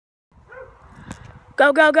Go,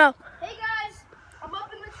 go, go. Hey guys, I'm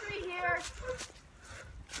up in the tree here.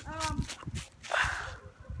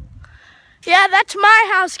 Yeah, that's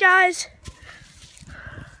my house, guys.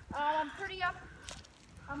 I'm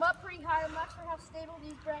up pretty high. I'm not sure how stable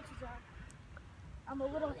these branches are. I'm a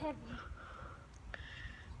little heavy.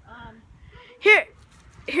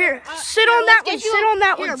 Here, sit on that one, sit on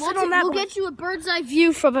that one, sit on that one. We'll get you a bird's eye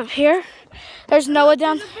view from Up here. There's Noah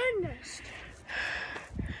down. the bird nest.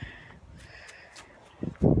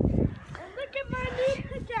 And look at my new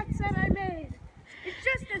pickaxe that I made. It's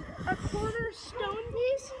just a quarter stone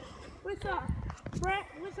piece with a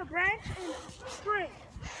branch and string.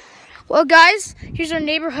 Well, guys, here's our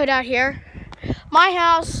neighborhood out here. My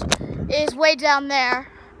house is way down there.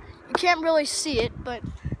 You can't really see it, but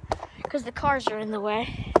because the cars are in the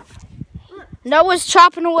way. Noah's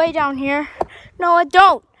chopping away down here. Noah,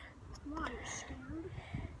 don't.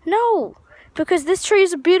 No, because this tree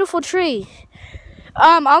is a beautiful tree.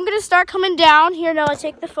 I'm gonna start coming down here. Noah,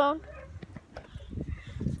 take the phone.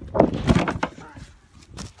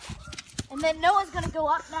 And then Noah's gonna go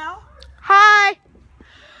up now. Hi.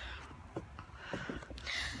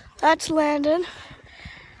 That's Landon.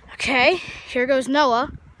 Okay, here goes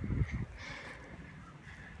Noah.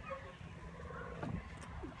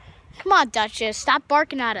 Come on, Duchess, stop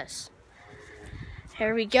barking at us.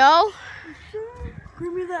 Here we go.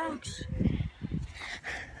 Give me the axe.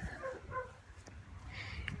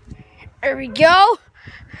 There we go.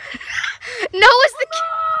 Noah's the king.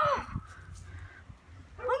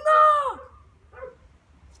 Oh no!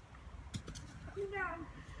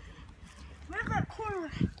 Where's that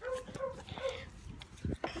corner?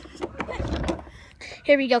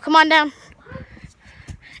 Here we go. Come on down.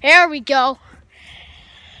 There we go.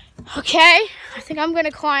 Okay, I think I'm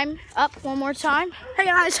gonna climb up one more time. Hey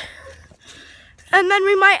guys, and then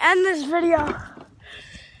we might end this video.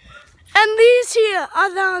 And these here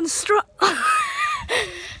are the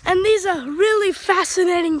and these are really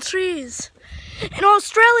fascinating trees. In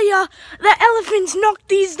Australia, the elephants knocked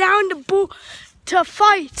these down to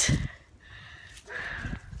fight.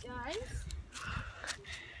 Guys,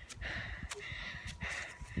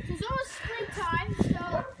 it's almost springtime,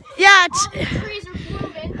 so yeah, all the trees are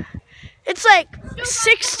blooming. It's like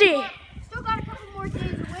 60. Still got a couple more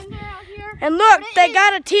days of winter out here. And look, they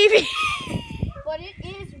got a TV. But it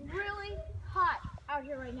is really hot out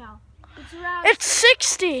here right now. It's around It's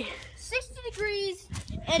 60. 60 degrees.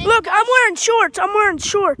 And Look, I'm wearing shorts. I'm wearing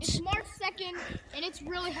shorts. It's March 2nd, and it's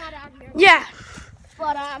really hot out here. Yeah.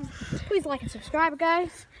 But please like and subscribe,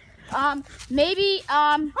 guys. Maybe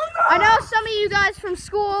I know some of you guys from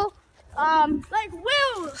school, Like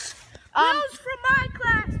Wills. Wills from my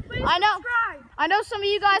class. Please subscribe. I know some of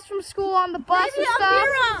you guys from school on the bus Maybe and stuff.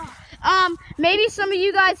 Maybe some of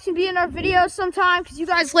you guys can be in our videos sometime because you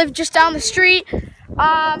guys live just down the street.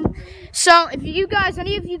 So if you guys,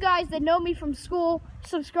 any of you guys that know me from school,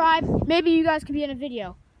 subscribe. Maybe you guys can be in a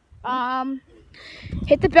video.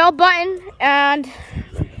 Hit the bell button and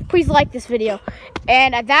please like this video.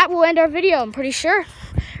 And that will end our video, I'm pretty sure.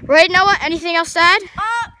 Right, Noah? Anything else to add?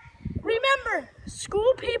 Remember,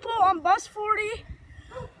 school people on bus 40,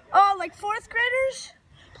 like 4th graders,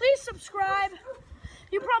 please subscribe.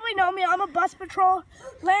 You probably know me. I'm a bus patrol.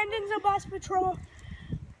 Landon's a bus patrol.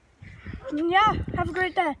 Yeah, have a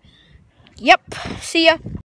great day. Yep. See ya.